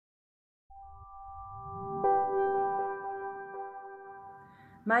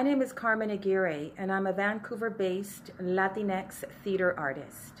My name is Carmen Aguirre, and I'm a Vancouver-based Latinx theater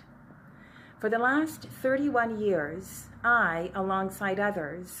artist. For the last 31 years, I, alongside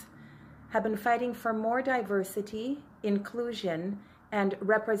others, have been fighting for more diversity, inclusion, and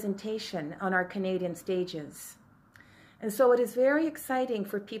representation on our Canadian stages. And so it is very exciting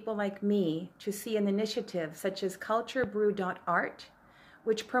for people like me to see an initiative such as CultureBrew.Art,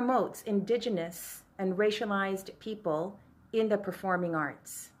 which promotes Indigenous and racialized people in the performing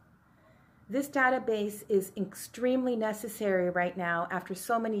arts. This database is extremely necessary right now after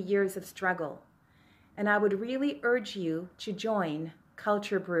so many years of struggle, and I would really urge you to join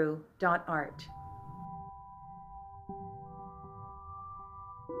CultureBrew.Art.